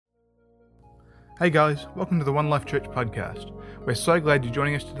Hey guys, welcome to the One Life Church podcast. We're so glad you're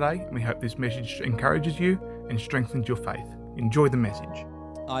joining us today, and we hope this message encourages you and strengthens your faith. Enjoy the message.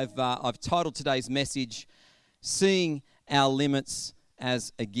 I've titled today's message, Seeing Our Limits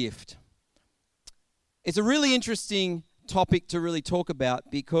as a Gift. It's a really interesting topic to really talk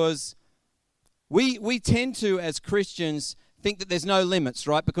about because we tend to, as Christians, think that there's no limits,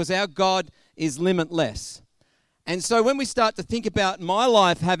 right? Because our God is limitless. And so when we start to think about my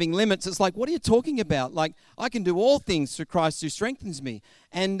life having limits, it's like, what are you talking about? Like, I can do all things through Christ who strengthens me.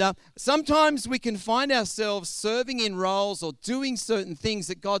 And sometimes we can find ourselves serving in roles or doing certain things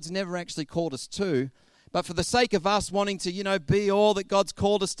that God's never actually called us to. But for the sake of us wanting to, be all that God's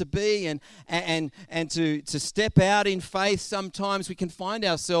called us to be and to step out in faith, sometimes we can find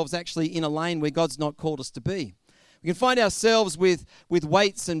ourselves actually in a lane where God's not called us to be. We can find ourselves with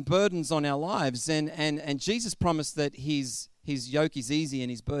weights and burdens on our lives, and Jesus promised that his yoke is easy and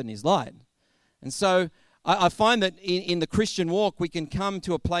his burden is light. And so I find that in the Christian walk, we can come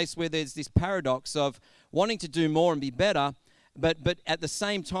to a place where there's this paradox of wanting to do more and be better, but at the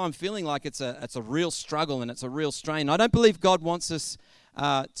same time feeling like it's a real struggle and it's a real strain. I don't believe God wants us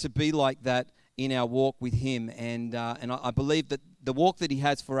to be like that in our walk with him, and I believe that the walk that he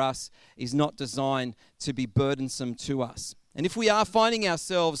has for us is not designed to be burdensome to us. And if we are finding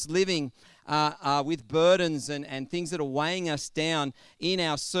ourselves living with burdens and things that are weighing us down in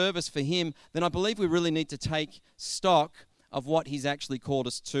our service for him, then I believe we really need to take stock of what he's actually called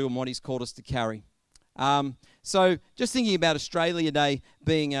us to and what he's called us to carry. So just thinking about Australia Day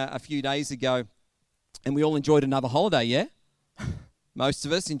being a few days ago, and we all enjoyed another holiday, yeah? Most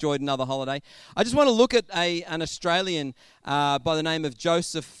of us enjoyed another holiday. I just want to look at an Australian by the name of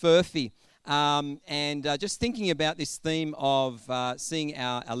Joseph Furphy, and just thinking about this theme of seeing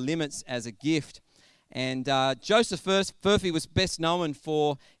our limits as a gift. And Joseph Furphy was best known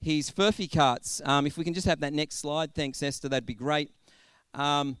for his Furphy carts. If we can just have that next slide, thanks Esther, that'd be great.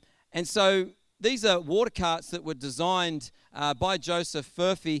 And so these are water carts that were designed by Joseph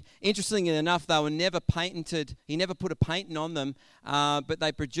Furphy. Interestingly enough, they were never patented. He never put a patent on them, but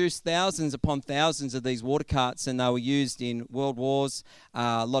they produced thousands upon thousands of these water carts, and they were used in world wars.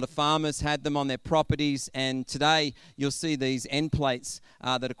 A lot of farmers had them on their properties, and today you'll see these end plates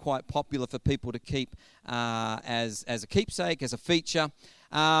that are quite popular for people to keep as a keepsake, as a feature.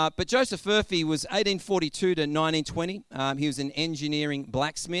 But Joseph Furphy was 1842 to 1920. He was an engineering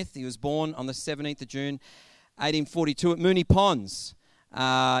blacksmith. He was born on the 17th of June, 1842 at Moonee Ponds.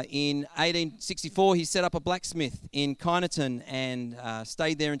 In 1864, he set up a blacksmith in Kyneton and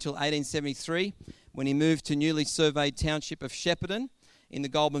stayed there until 1873 when he moved to newly surveyed township of Shepparton in the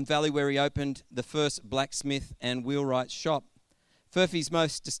Goulburn Valley, where he opened the first blacksmith and wheelwright shop. Furphy's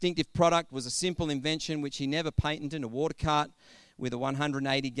most distinctive product was a simple invention which he never patented, a water cart with a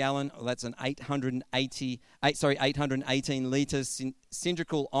 180-gallon, that's an 818 litre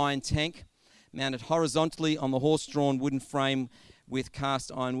cylindrical iron tank mounted horizontally on the horse-drawn wooden frame with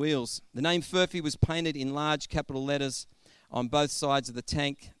cast iron wheels. The name Furphy was painted in large capital letters on both sides of the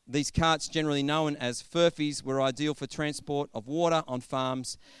tank. These carts, generally known as Furphys, were ideal for transport of water on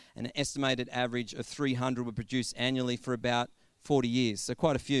farms, and an estimated average of 300 were produced annually for about 40 years, so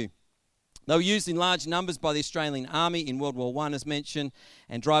quite a few. They were used in large numbers by the Australian Army in World War I, as mentioned,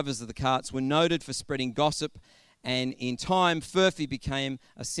 and drivers of the carts were noted for spreading gossip, and in time, Furphy became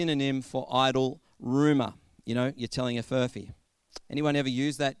a synonym for idle rumour. You're telling a Furphy. Anyone ever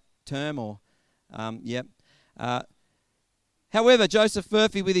use that term? Yep. However, Joseph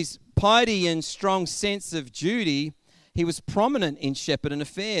Furphy, with his piety and strong sense of duty, he was prominent in Shepparton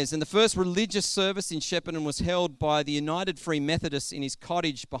affairs, and the first religious service in Shepparton was held by the United Free Methodists in his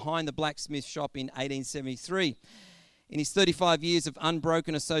cottage behind the blacksmith shop in 1873. In his 35 years of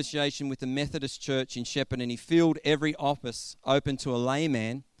unbroken association with the Methodist Church in Shepparton, he filled every office open to a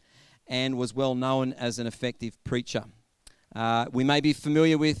layman and was well known as an effective preacher. We may be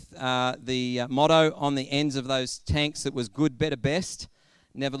familiar with the motto on the ends of those tanks that was good, better, best.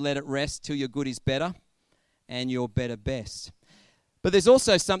 Never let it rest till your good is better and your better best. But there's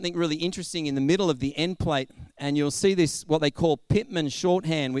also something really interesting in the middle of the end plate, and you'll see this, what they call Pitman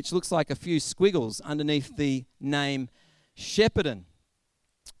shorthand, which looks like a few squiggles underneath the name Shepparton.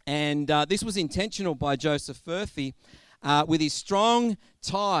 And this was intentional by Joseph Furphy with his strong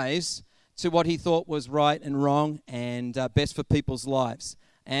ties to what he thought was right and wrong and best for people's lives.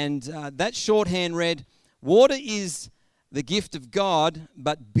 And that shorthand read, "Water is the gift of God,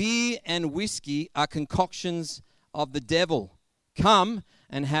 but beer and whiskey are concoctions of the devil. Come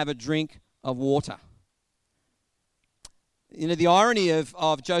and have a drink of water." The irony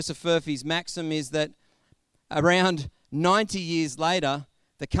of Joseph Furphy's maxim is that around 90 years later,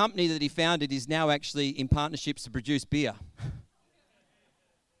 the company that he founded is now actually in partnerships to produce beer.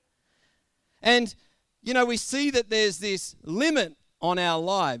 And, we see that there's this limit on our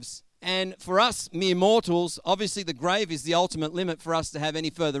lives. And for us mere mortals, obviously the grave is the ultimate limit for us to have any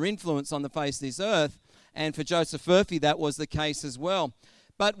further influence on the face of this earth. And for Joseph Murphy, that was the case as well.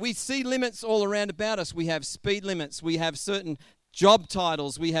 But we see limits all around about us. We have speed limits. We have certain job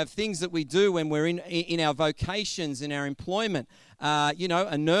titles. We have things that we do when we're in our vocations, in our employment.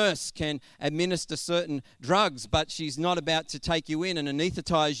 A nurse can administer certain drugs, but she's not about to take you in and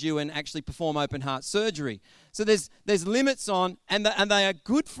anesthetize you and actually perform open heart surgery. So there's limits on, and they are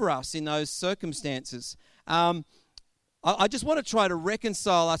good for us in those circumstances. I just want to try to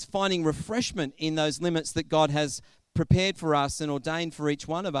reconcile us finding refreshment in those limits that God has prepared for us and ordained for each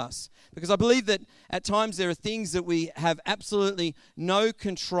one of us. Because I believe that at times there are things that we have absolutely no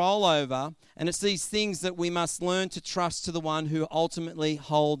control over, and it's these things that we must learn to trust to the one who ultimately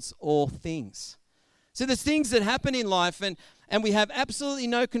holds all things. So there's things that happen in life and we have absolutely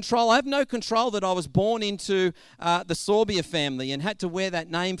no control. I have no control that I was born into the Sauerbier family and had to wear that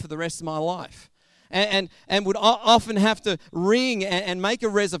name for the rest of my life. And would often have to ring and make a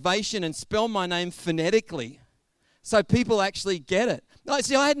reservation and spell my name phonetically so people actually get it.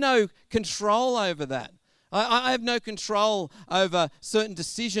 See, I had no control over that. I have no control over certain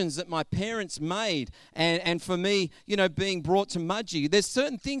decisions that my parents made. And for me, being brought to Mudgee, there's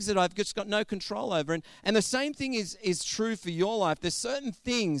certain things that I've just got no control over. And the same thing is true for your life. There's certain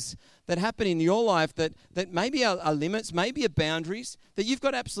things that happen in your life that maybe are limits, maybe are boundaries, that you've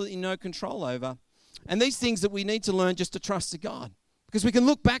got absolutely no control over. And these things that we need to learn just to trust to God. Because we can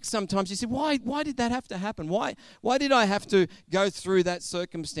look back sometimes, you say, why did that have to happen? Why did I have to go through that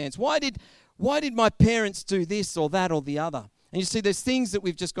circumstance? Why did my parents do this or that or the other? And you see, there's things that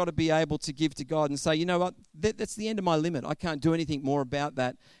we've just got to be able to give to God and say, you know what, that's the end of my limit. I can't do anything more about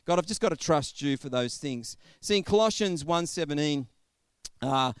that. God, I've just got to trust you for those things. See, in Colossians 1:17,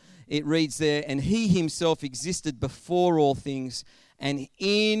 it reads there, and he himself existed before all things, and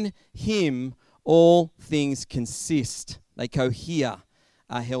in him all things consist. They cohere,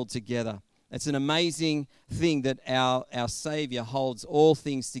 are held together. It's an amazing thing that our Savior holds all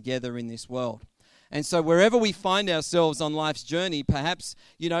things together in this world. And so wherever we find ourselves on life's journey, perhaps,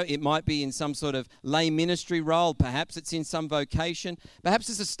 it might be in some sort of lay ministry role, perhaps it's in some vocation, perhaps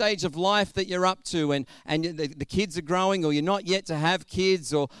it's a stage of life that you're up to and the kids are growing or you're not yet to have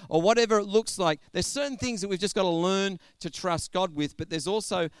kids or whatever it looks like. There's certain things that we've just got to learn to trust God with, but there's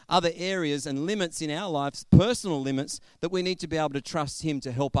also other areas and limits in our lives, personal limits, that we need to be able to trust Him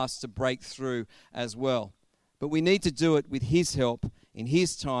to help us to break through as well. But we need to do it with His help, in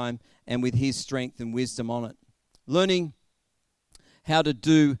His time, and with His strength and wisdom on it. Learning how to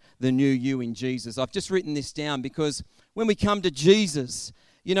do the new you in Jesus. I've just written this down because when we come to Jesus,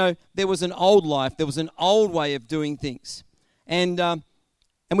 there was an old life, there was an old way of doing things. And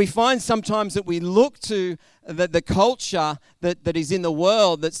we find sometimes that we look to the culture that is in the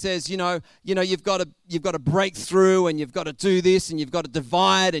world that says, you've got to break through and you've got to do this and you've got to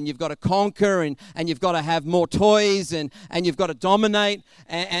divide and you've got to conquer and you've got to have more toys and you've got to dominate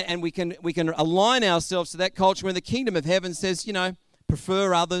and we can align ourselves to that culture when the kingdom of heaven says,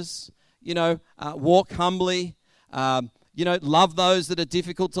 prefer others, walk humbly, love those that are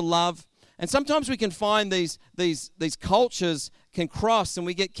difficult to love. And sometimes we can find these cultures can cross and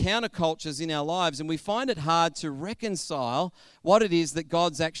we get countercultures in our lives and we find it hard to reconcile what it is that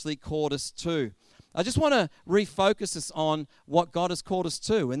God's actually called us to. I just want to refocus us on what God has called us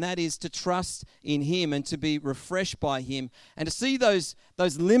to, and that is to trust in Him and to be refreshed by Him and to see those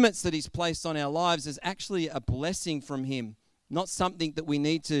limits that He's placed on our lives as actually a blessing from Him, not something that we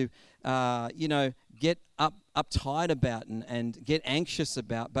need to, get uptight about and get anxious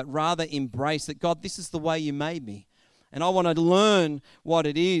about, but rather embrace that, God, this is the way you made me. And I want to learn what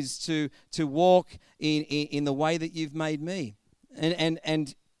it is to walk in the way that you've made me.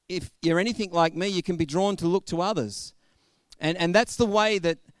 And if you're anything like me, you can be drawn to look to others. And that's the way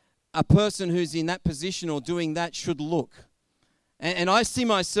that a person who's in that position or doing that should look. And I see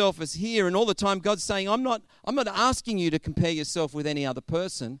myself as here, and all the time God's saying, I'm not asking you to compare yourself with any other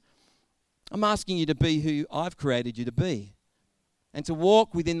person. I'm asking you to be who I've created you to be and to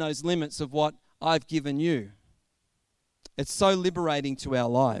walk within those limits of what I've given you. It's so liberating to our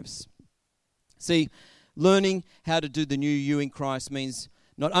lives. See, learning how to do the new you in Christ means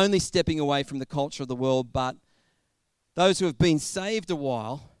not only stepping away from the culture of the world, but those who have been saved a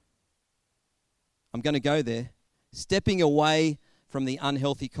while, I'm going to go there, stepping away from the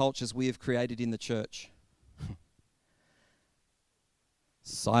unhealthy cultures we have created in the church.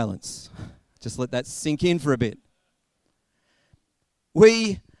 Silence. Just let that sink in for a bit.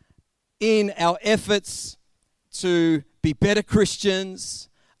 we, in our efforts to be better Christians,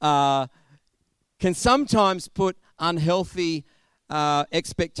 can sometimes put unhealthy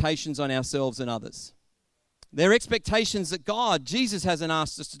expectations on ourselves and others. They're expectations that Jesus hasn't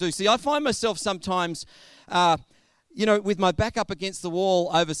asked us to do. See, I find myself sometimes, with my back up against the wall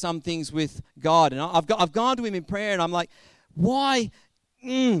over some things with God. And I've gone to him in prayer and I'm like, why?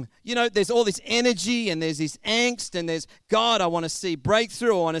 There's all this energy and there's this angst and there's, God, I want to see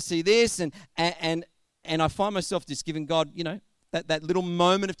breakthrough. I want to see this. And I find myself just giving God, that little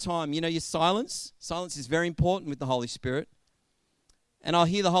moment of time, your silence. Silence is very important with the Holy Spirit. And I'll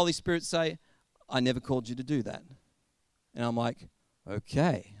hear the Holy Spirit say, I never called you to do that. And I'm like,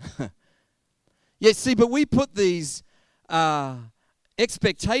 okay. Yeah, see, but we put these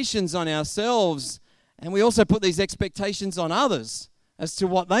expectations on ourselves, and we also put these expectations on others as to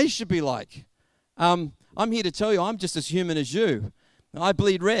what they should be like. I'm here to tell you, I'm just as human as you. I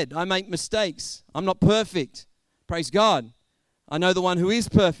bleed red. I make mistakes. I'm not perfect. Praise God. I know the one who is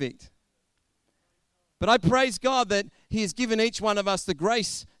perfect. But I praise God that he has given each one of us the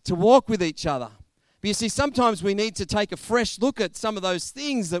grace to walk with each other. But you see, sometimes we need to take a fresh look at some of those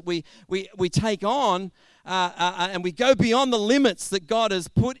things that we take on and we go beyond the limits that God has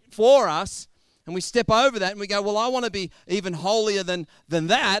put for us, and we step over that and we go, well, I want to be even holier than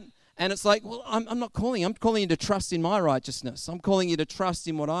that. And it's like, well, I'm not calling you. I'm calling you to trust in my righteousness. I'm calling you to trust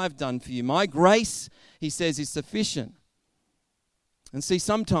in what I've done for you. My grace, he says, is sufficient. And see,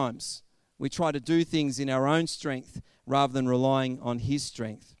 sometimes we try to do things in our own strength rather than relying on his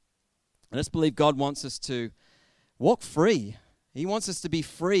strength. I just believe God wants us to walk free. He wants us to be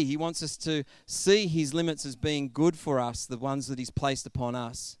free. He wants us to see his limits as being good for us, the ones that he's placed upon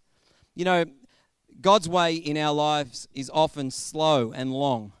us. God's way in our lives is often slow and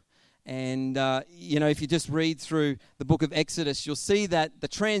long. And, if you just read through the book of Exodus, you'll see that the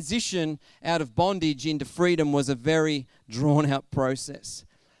transition out of bondage into freedom was a very drawn-out process.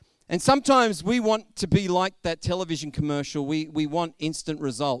 And sometimes we want to be like that television commercial. We want instant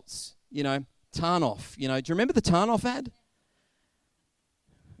results. Tarnoff. Do you remember the Tarnoff ad?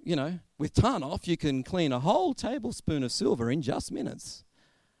 With Tarnoff, you can clean a whole tablespoon of silver in just minutes.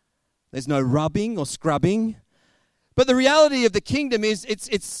 There's no rubbing or scrubbing. But the reality of the kingdom is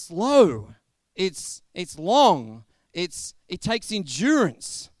it's slow. It's long. It takes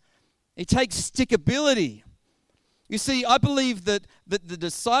endurance. It takes stickability. You see, I believe that the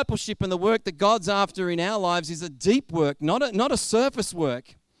discipleship and the work that God's after in our lives is a deep work, not a surface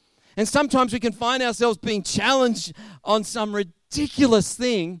work. And sometimes we can find ourselves being challenged on some ridiculous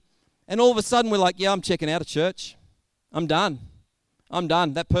thing, and all of a sudden we're like, yeah, I'm checking out of church. I'm done.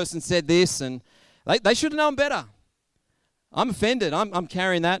 That person said this, and they should have known better. I'm offended. I'm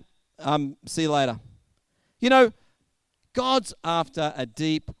carrying that. See you later. God's after a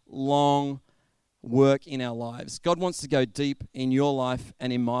deep, long work in our lives. God wants to go deep in your life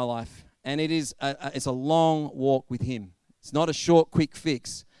and in my life. And it's a long walk with him. It's not a short, quick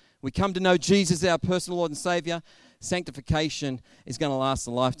fix. We come to know Jesus, our personal Lord and Savior. Sanctification is going to last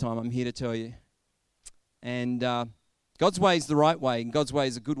a lifetime, I'm here to tell you. And God's way is the right way, and God's way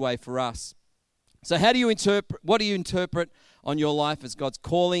is a good way for us. So what do you interpret on your life as God's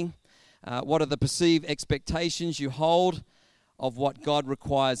calling? What are the perceived expectations you hold of what God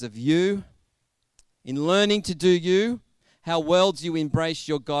requires of you? In learning to do you, how well do you embrace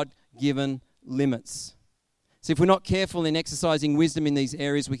your God-given limits? See, if we're not careful in exercising wisdom in these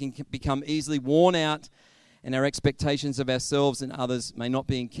areas, we can become easily worn out, and our expectations of ourselves and others may not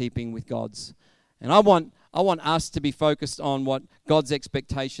be in keeping with God's. And I want us to be focused on what God's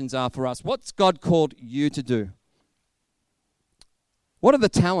expectations are for us. What's God called you to do? What are the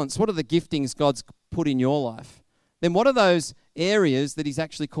talents? What are the giftings God's put in your life? Then what are those areas that he's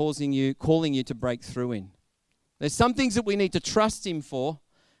actually calling you to break through in? There's some things that we need to trust him for,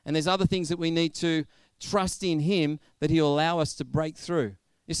 and there's other things that we need to trust in him that he'll allow us to break through.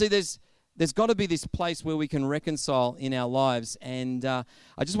 You see, there's got to be this place where we can reconcile in our lives. And I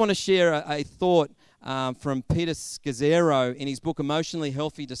just want to share a thought from Peter Scazzero in his book, Emotionally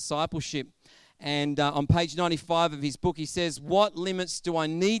Healthy Discipleship. And on page 95 of his book, he says, what limits do I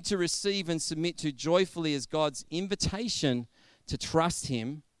need to receive and submit to joyfully as God's invitation to trust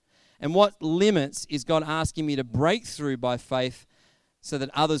him? And what limits is God asking me to break through by faith so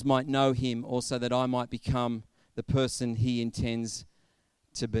that others might know him, or so that I might become the person he intends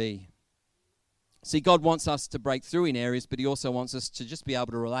to be? See, God wants us to break through in areas, but he also wants us to just be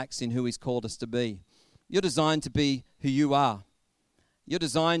able to relax in who he's called us to be. You're designed to be who you are. You're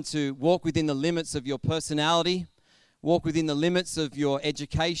designed to walk within the limits of your personality, walk within the limits of your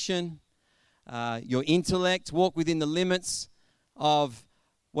education, your intellect, walk within the limits of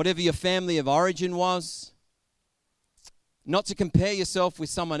whatever your family of origin was, not to compare yourself with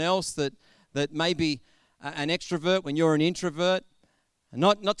someone else that may be an extrovert when you're an introvert,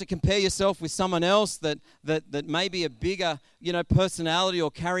 not to compare yourself with someone else that may be a bigger, personality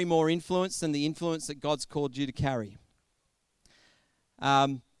or carry more influence than the influence that God's called you to carry.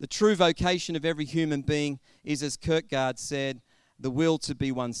 The true vocation of every human being is, as Kierkegaard said, the will to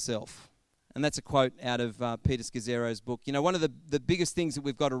be oneself. And that's a quote out of Peter Scazzero's book. One of the biggest things that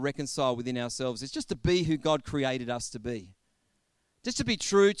we've got to reconcile within ourselves is just to be who God created us to be. Just to be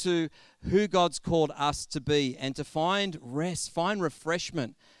true to who God's called us to be and to find rest, find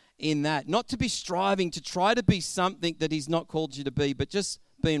refreshment in that. Not to be striving to try to be something that He's not called you to be, but just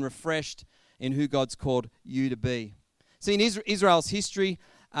being refreshed in who God's called you to be. See, in Israel's history,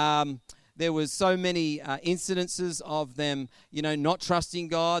 there was so many incidences of them, not trusting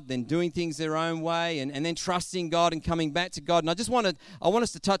God, then doing things their own way, and then trusting God and coming back to God. And I want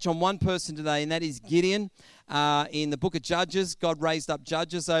us to touch on one person today, and that is Gideon. In the book of Judges, God raised up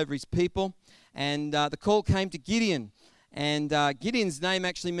judges over His people, and the call came to Gideon. And Gideon's name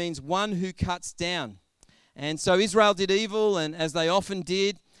actually means one who cuts down. And so Israel did evil, and as they often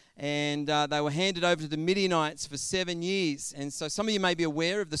did, and they were handed over to the Midianites for 7 years. And so some of you may be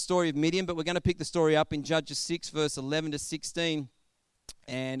aware of the story of Midian, but we're going to pick the story up in Judges 6, verse 11 to 16.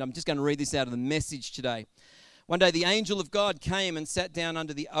 And I'm just going to read this out of the Message today. One day the angel of God came and sat down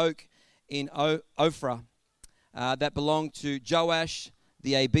under the oak in Ophrah that belonged to Joash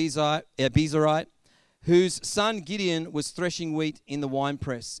the Abiezrite, whose son Gideon was threshing wheat in the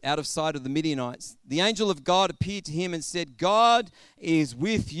winepress, out of sight of the Midianites. The angel of God appeared to him and said, "God is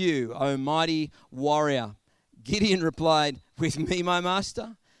with you, O mighty warrior." Gideon replied, "With me, my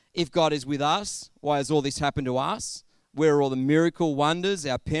master? If God is with us, why has all this happened to us? Where are all the miracle wonders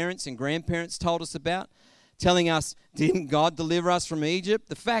our parents and grandparents told us about, telling us, didn't God deliver us from Egypt?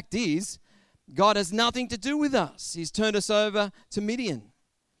 The fact is, God has nothing to do with us. He's turned us over to Midian."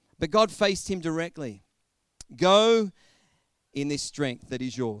 But God faced him directly. "Go in this strength that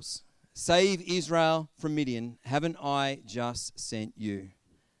is yours. Save Israel from Midian. Haven't I just sent you?"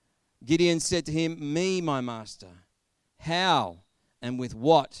 Gideon said to him, "Me, my master. How and with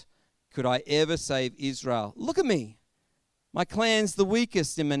what could I ever save Israel? Look at me. My clan's the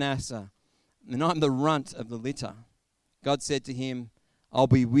weakest in Manasseh, and I'm the runt of the litter." God said to him, "I'll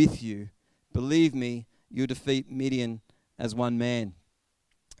be with you. Believe me, you'll defeat Midian as one man."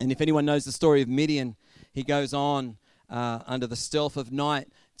 And if anyone knows the story of Midian, he goes on under the stealth of night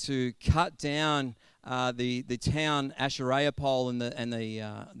to cut down the town Asherah pole and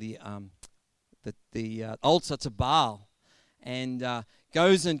the altar to Baal, and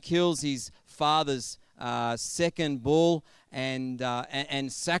goes and kills his father's second bull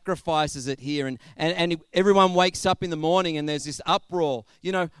and sacrifices it here, and everyone wakes up in the morning and there's this uproar.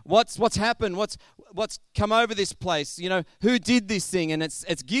 What's happened? What's come over this place? Who did this thing? And it's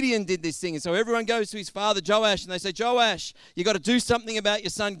Gideon did this thing. And so everyone goes to his father Joash and they say, "Joash, you got to do something about your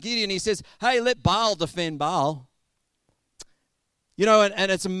son Gideon." He says, "Hey, let Baal defend Baal."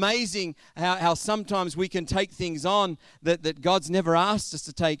 And it's amazing how sometimes we can take things on that God's never asked us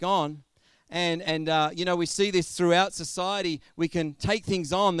to take on. And we see this throughout society. We can take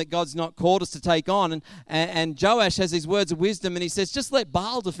things on that God's not called us to take on. And Joash has these words of wisdom, and he says, just let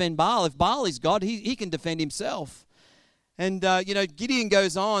Baal defend Baal. If Baal is God, he can defend himself. And, Gideon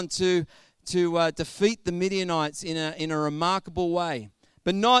goes on to defeat the Midianites in a remarkable way,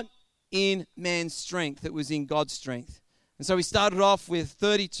 but not in man's strength. It was in God's strength. And so he started off with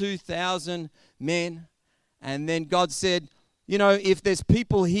 32,000 men, and then God said, if there's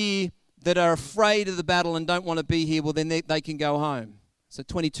people here that are afraid of the battle and don't want to be here, well, then they can go home. So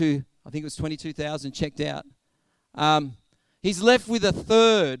 22,000 checked out. He's left with a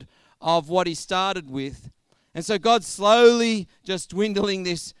third of what he started with. And so God's slowly just dwindling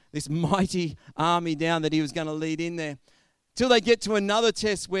this mighty army down that he was going to lead in there, till they get to another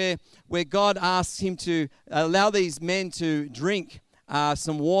test where God asks him to allow these men to drink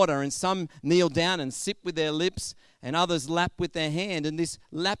some water, and some kneel down and sip with their lips, and others lap with their hand. And this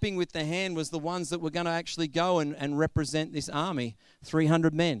lapping with the hand was the ones that were going to actually go and represent this army,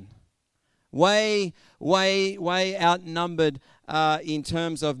 300 men. Way, way, way outnumbered in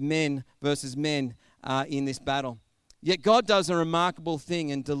terms of men versus men in this battle. Yet God does a remarkable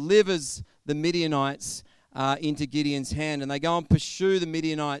thing and delivers the Midianites into Gideon's hand. And they go and pursue the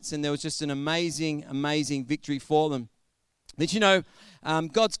Midianites, and there was just an amazing, amazing victory for them. But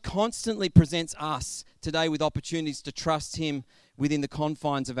God constantly presents us today with opportunities to trust Him within the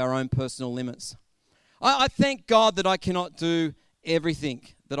confines of our own personal limits. I thank God that I cannot do everything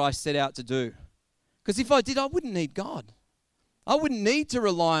that I set out to do. Because if I did, I wouldn't need God. I wouldn't need to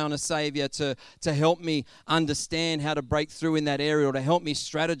rely on a Savior to help me understand how to break through in that area or to help me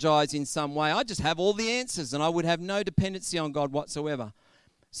strategize in some way. I just have all the answers and I would have no dependency on God whatsoever.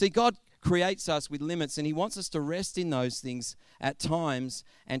 See, God creates us with limits and He wants us to rest in those things at times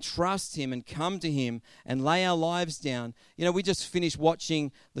and trust Him and come to Him and lay our lives down. You know, we just finished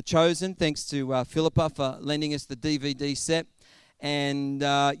watching The Chosen, thanks to Philippa for lending us the DVD set. And,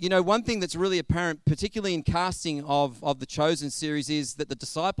 you know, one thing that's really apparent, particularly in casting of the Chosen series, is that the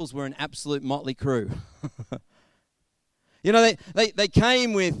disciples were an absolute motley crew. You know, they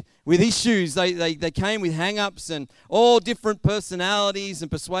came with issues. They came with hang-ups and all different personalities and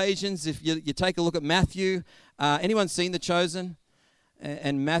persuasions. If you take a look at Matthew, anyone seen The Chosen?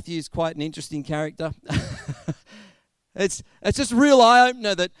 And Matthew's quite an interesting character. It's just a real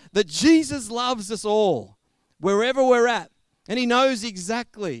eye-opener that Jesus loves us all, wherever we're at. And He knows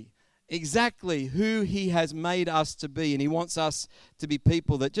exactly who He has made us to be. And He wants us to be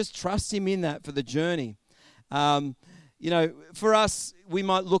people that just trust Him in that for the journey. You know, for us, we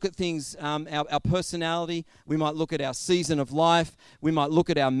might look at things, our personality. We might look at our season of life. We might look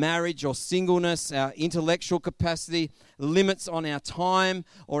at our marriage or singleness, our intellectual capacity, limits on our time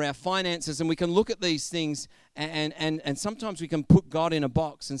or our finances. And we can look at these things and sometimes we can put God in a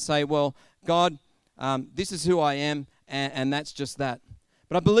box and say, well, God, this is who I am. And that's just that.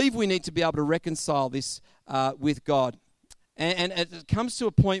 But I believe we need to be able to reconcile this with God. And it comes to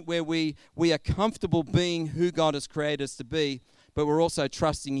a point where we are comfortable being who God has created us to be, but we're also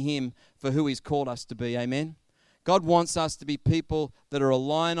trusting Him for who He's called us to be. Amen? God wants us to be people that are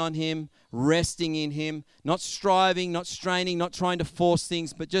aligned on Him, resting in Him, not striving, not straining, not trying to force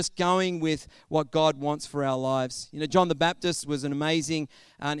things, but just going with what God wants for our lives. You know, John the Baptist was an amazing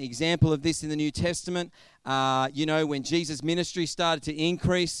example of this in the New Testament. You know, when Jesus' ministry started to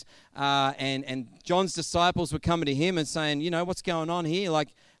increase and John's disciples were coming to him and saying, you know, what's going on here?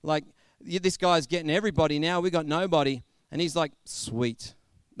 Like this guy's getting everybody now. We got nobody. And he's like, sweet.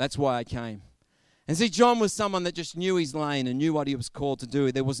 That's why I came. And see, John was someone that just knew his lane and knew what he was called to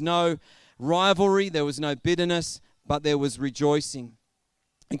do. There was no rivalry. There was no bitterness, but there was rejoicing.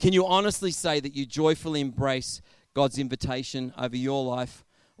 And can you honestly say that you joyfully embrace God's invitation over your life?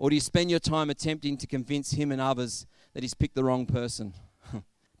 Or do you spend your time attempting to convince Him and others that He's picked the wrong person?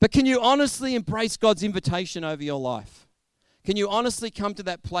 But can you honestly embrace God's invitation over your life? Can you honestly come to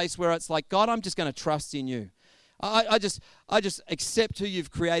that place where it's like, God, I'm just going to trust in You. I just accept who You've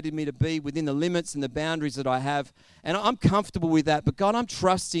created me to be within the limits and the boundaries that I have. And I'm comfortable with that. But God, I'm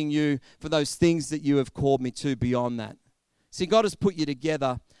trusting You for those things that You have called me to beyond that. See, God has put you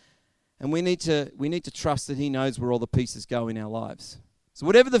together. And we need to trust that He knows where all the pieces go in our lives. So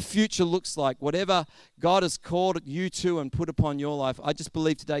whatever the future looks like, whatever God has called you to and put upon your life, I just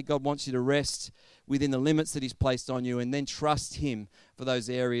believe today God wants you to rest within the limits that He's placed on you and then trust Him for those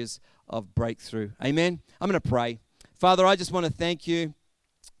areas of breakthrough. Amen? I'm going to pray. Father, I just want to thank You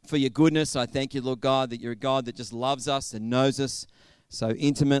for Your goodness. I thank You, Lord God, that You're a God that just loves us and knows us so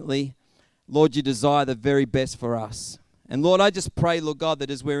intimately. Lord, You desire the very best for us. And Lord, I just pray, Lord God,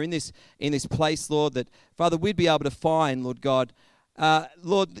 that as we're in this place, Lord, that, Father, we'd be able to find, Lord God,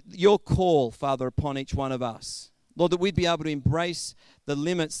 Lord, Your call, Father, upon each one of us. Lord, that we'd be able to embrace the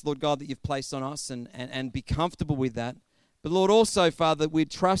limits, Lord God, that You've placed on us and be comfortable with that. But Lord, also, Father, we'd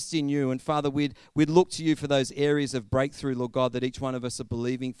trust in You and, Father, we'd look to You for those areas of breakthrough, Lord God, that each one of us are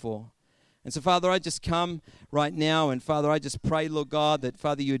believing for. And so, Father, I just come right now and, Father, I just pray, Lord God, that,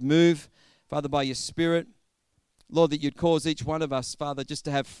 Father, You would move, Father, by Your Spirit. Lord, that You'd cause each one of us, Father, just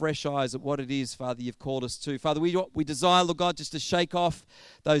to have fresh eyes at what it is, Father, You've called us to. Father, we desire, Lord God, just to shake off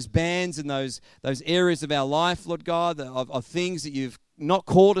those bands and those areas of our life, Lord God, of things that You've not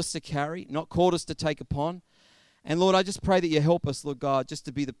called us to carry, not called us to take upon. And Lord, I just pray that You help us, Lord God, just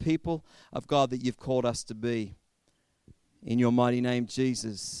to be the people of God that You've called us to be. In Your mighty name,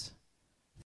 Jesus.